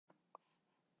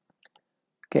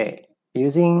Okay,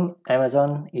 using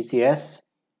Amazon ECS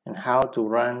and how to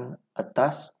run a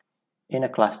task in a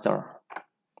cluster.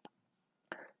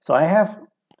 So I have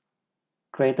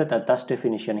created a task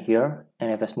definition here,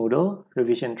 NFS Moodle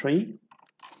revision 3,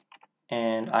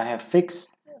 and I have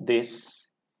fixed this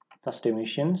task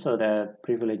definition so that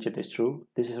privileged is true.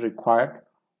 This is required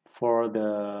for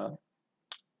the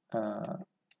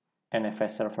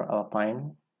NFS server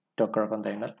Alpine Docker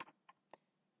container,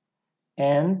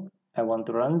 and I want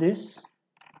to run this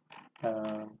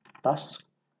task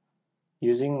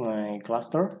using my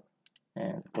cluster,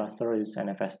 and cluster is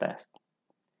NFS test.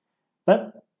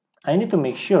 But I need to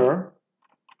make sure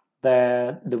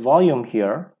that the volume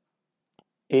here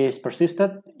is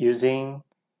persisted using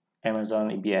Amazon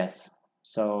EBS.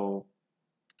 So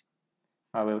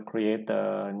I will create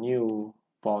a new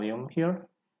volume here.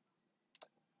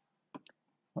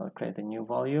 I'll create a new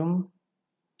volume.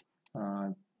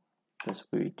 This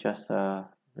will be just a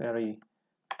very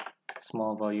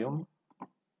small volume,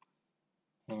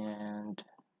 and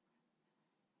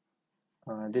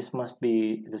this must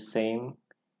be the same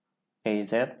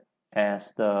AZ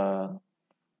as the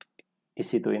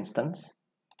EC2 instance.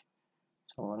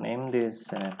 So I'll name this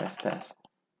NFS test.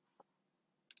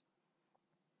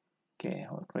 Okay,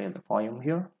 I'll create the volume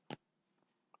here.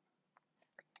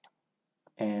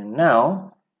 And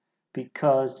now,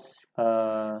 because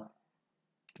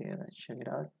okay, let's check it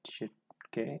out.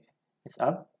 Okay, it's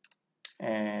up,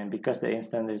 and because the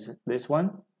instance is this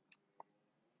one,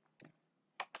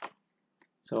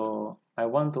 so I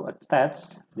want to attach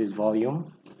this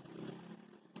volume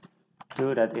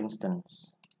to that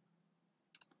instance.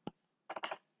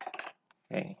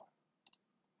 Okay,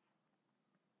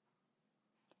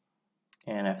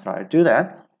 and after I do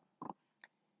that,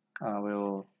 I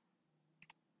will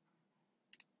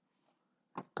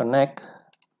connect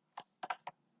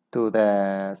to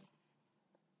that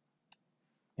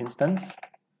instance.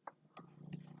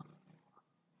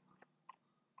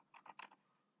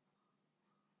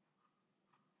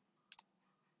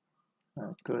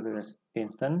 To this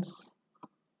instance.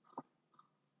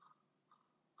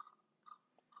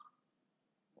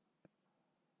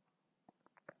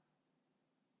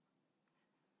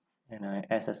 And I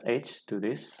SSH to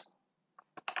this.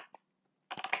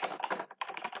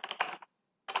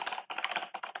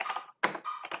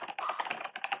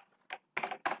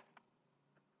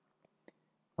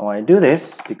 Now I do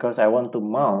this because I want to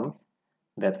mount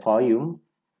that volume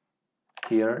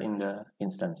here in the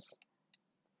instance.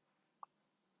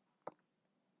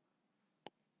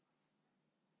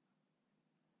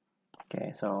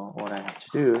 Okay, so what I have to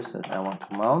do is that I want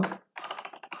to mount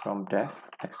from dev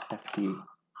xfd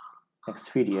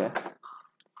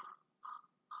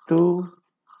to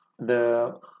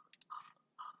the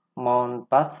mount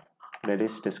path that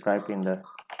is described in the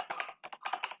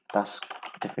task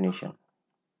definition.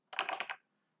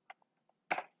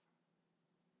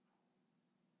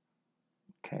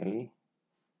 Okay,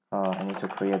 I need to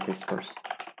create this first.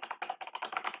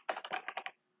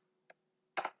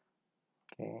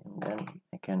 Okay, and then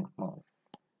I can mount.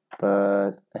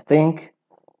 But I think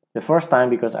the first time,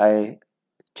 because I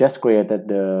just created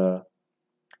the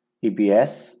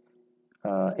EBS,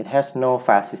 it has no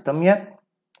file system yet.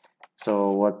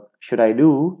 So what should I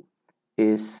do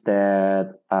is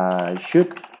that I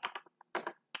should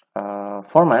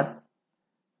format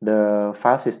the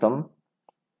file system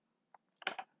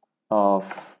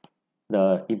of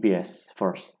the EBS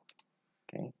first.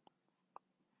 Okay,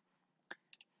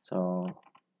 so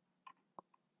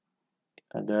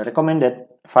the recommended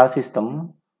file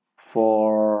system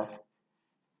for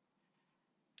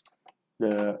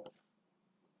the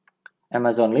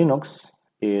Amazon Linux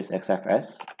is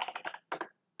XFS.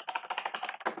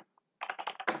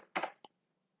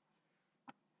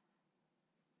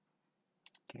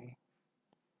 Okay,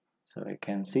 so you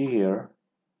can see here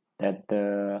that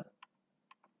the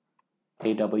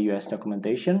AWS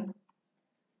documentation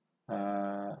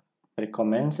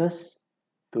recommends us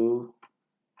to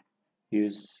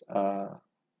use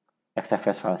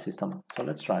XFS file system. So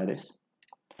let's try this.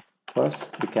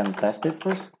 First, we can test it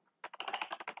first.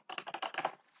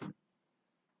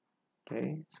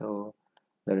 Okay, so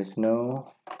there is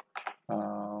no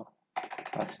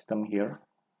file system here.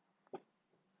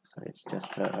 So it's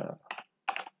just and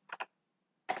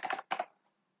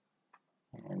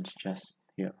it's just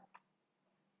here.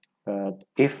 But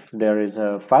if there is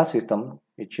a file system,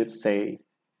 it should say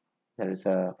there is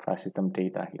a file system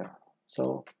data here.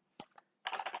 So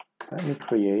let me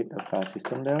create a file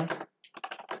system there.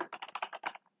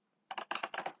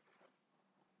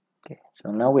 Okay,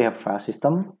 so now we have file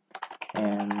system,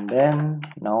 and then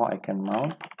now I can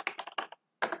mount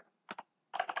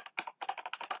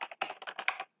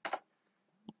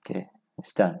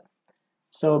It's done.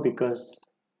 So because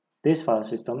this file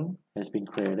system has been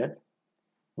created,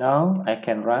 now I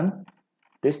can run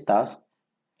this task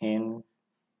in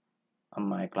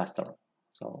my cluster.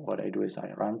 So what I do is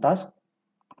I run task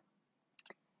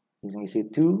using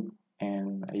EC2,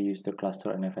 and I use the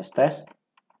cluster NFS test,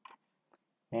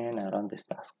 and I run this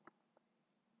task.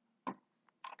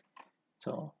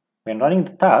 So when running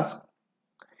the task,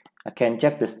 I can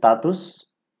check the status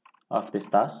of this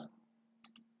task.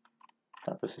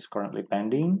 Status is currently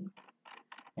pending,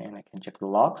 and I can check the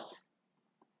logs.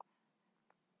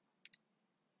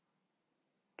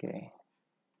 Okay,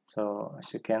 so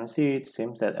as you can see, it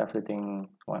seems that everything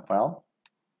went well.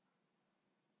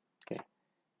 Okay,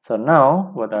 so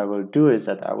now what I will do is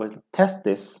that I will test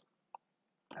this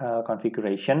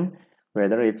configuration,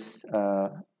 whether it's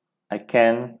I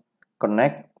can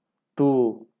connect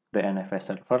to the NFS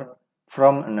server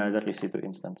from another EC2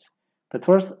 instance. But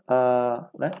first,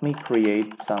 let me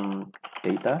create some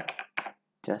data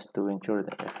just to ensure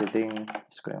that everything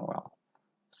is going well.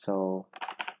 So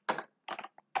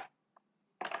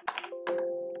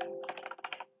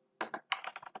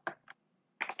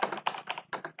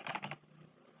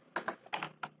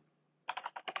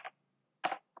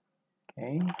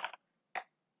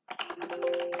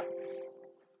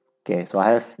okay, so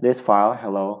I have this file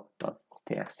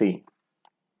hello.txt.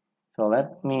 So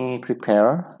let me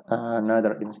prepare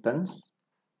another instance.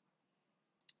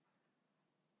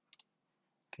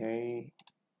 Okay,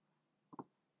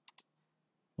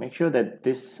 make sure that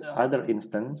this other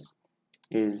instance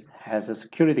has a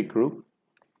security group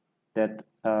that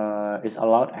is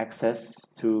allowed access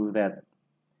to that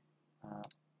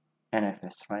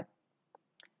NFS, right?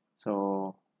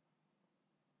 So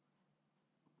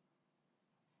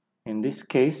in this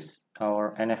case,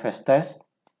 our NFS test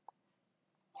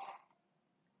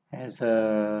has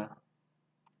a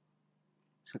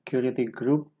security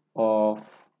group of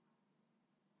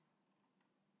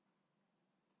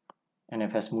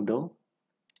NFS Moodle,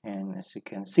 and as you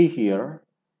can see here,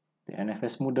 the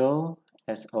NFS Moodle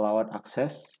has allowed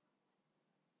access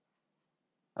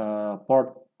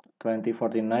port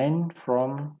 2049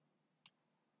 from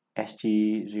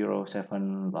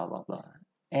SG07 blah blah blah,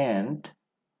 and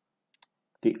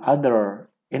the other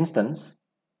instance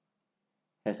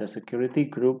has a security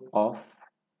group of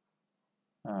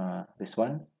this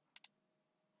one,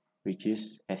 which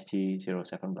is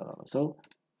SG07 blah blah blah. So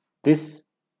this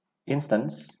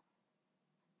instance,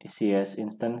 ECS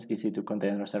instance, EC2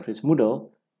 Container Service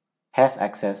Moodle, has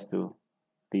access to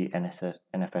the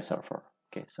NFS server.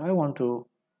 Okay, so I want to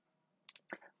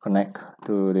connect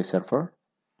to the server.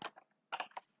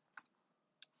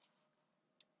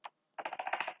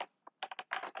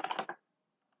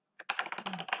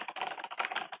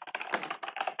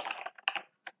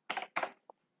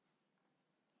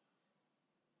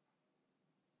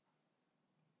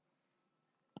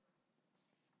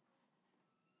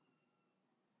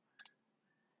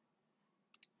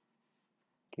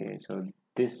 Okay, so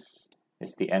this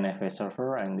is the NFS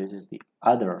server, and this is the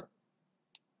other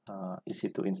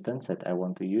EC2 instance that I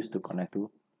want to use to connect to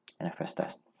NFS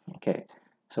test. Okay,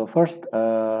 so first,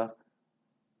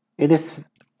 it is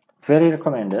very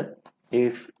recommended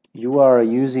if you are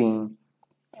using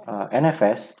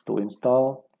NFS to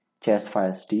install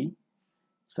JS-FilesD,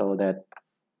 so that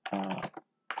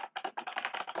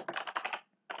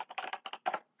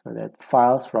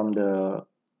files from the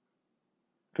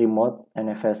remote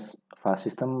NFS file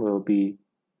system will be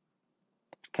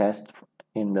cached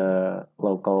in the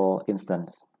local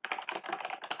instance.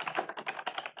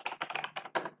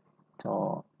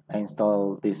 So I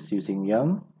install this using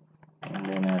yum, and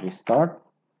then I restart,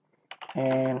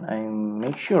 and I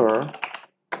make sure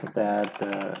that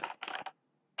the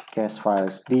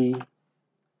JS-FilesD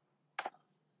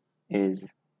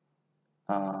is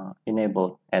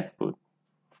enabled at boot.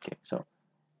 Okay, so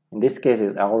in this case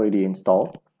it's already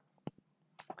installed.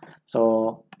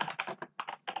 So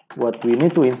what we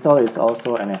need to install is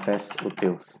also NFS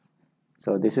utils.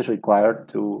 So this is required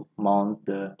to mount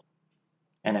the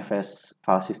NFS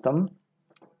file system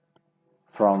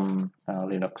from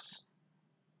Linux.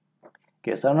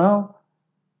 Okay, so now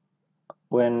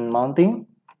when mounting,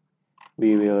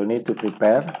 we will need to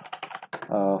prepare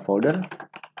a folder.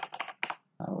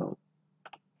 I will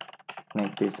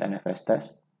make this NFS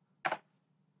test.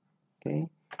 Okay,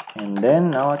 and then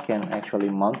now I can actually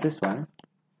mount this one.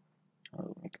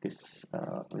 I'll make this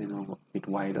a little bit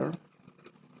wider.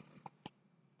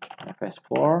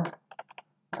 NFS4,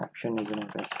 option is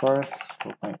NFS first,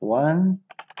 4.1,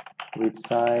 width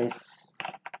size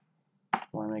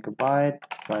 1 megabyte,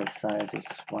 byte size is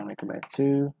 1 megabyte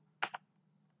 2,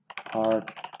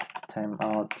 hard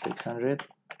timeout 600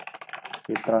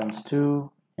 returns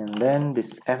 2, and then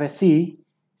this FSC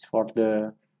is for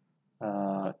the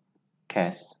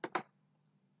cache,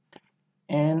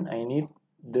 and I need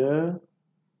the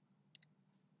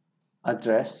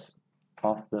address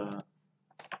of the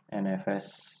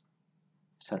NFS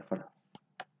server.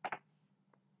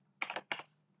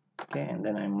 Okay, and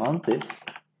then I mount this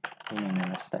in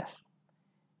an MS test.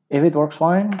 If it works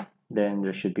fine, then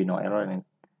there should be no error and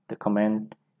the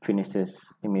command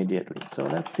finishes immediately. So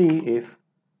let's see if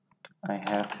I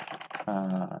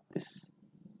have this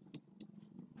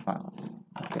file.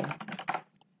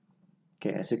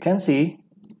 Okay, as you can see,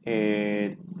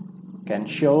 it can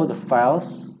show the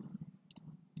files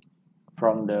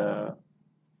from the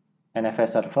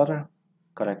NFS server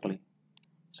correctly.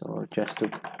 So just to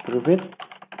prove it,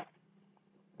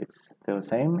 it's still the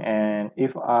same. And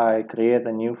if I create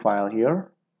a new file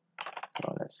here,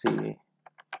 so let's see,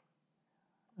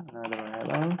 another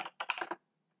hello.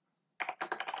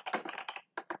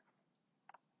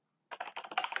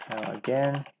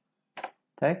 Again,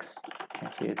 text, I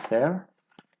see it's there.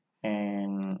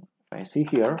 And if I see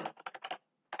here,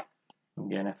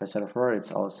 the NFS server,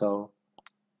 it's also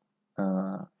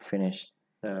finished.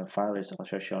 The file is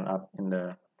also shown up in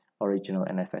the original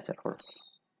NFS server.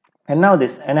 And now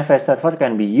this NFS server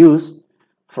can be used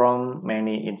from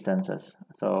many instances.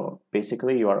 So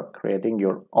basically you are creating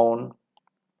your own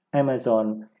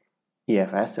Amazon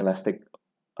EFS, elastic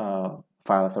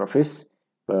file service,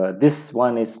 but this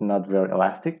one is not very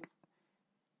elastic.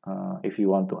 If you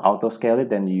want to auto scale it,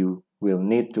 then you will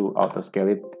need to auto scale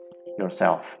it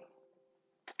yourself.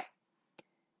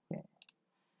 Okay.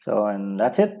 So, and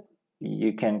that's it.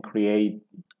 You can create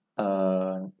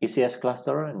an ECS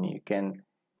cluster, and you can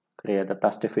create a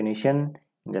task definition.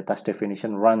 The task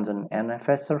definition runs an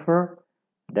NFS server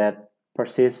that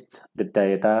persists the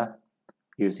data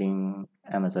using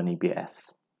Amazon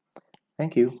EBS.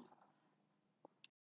 Thank you.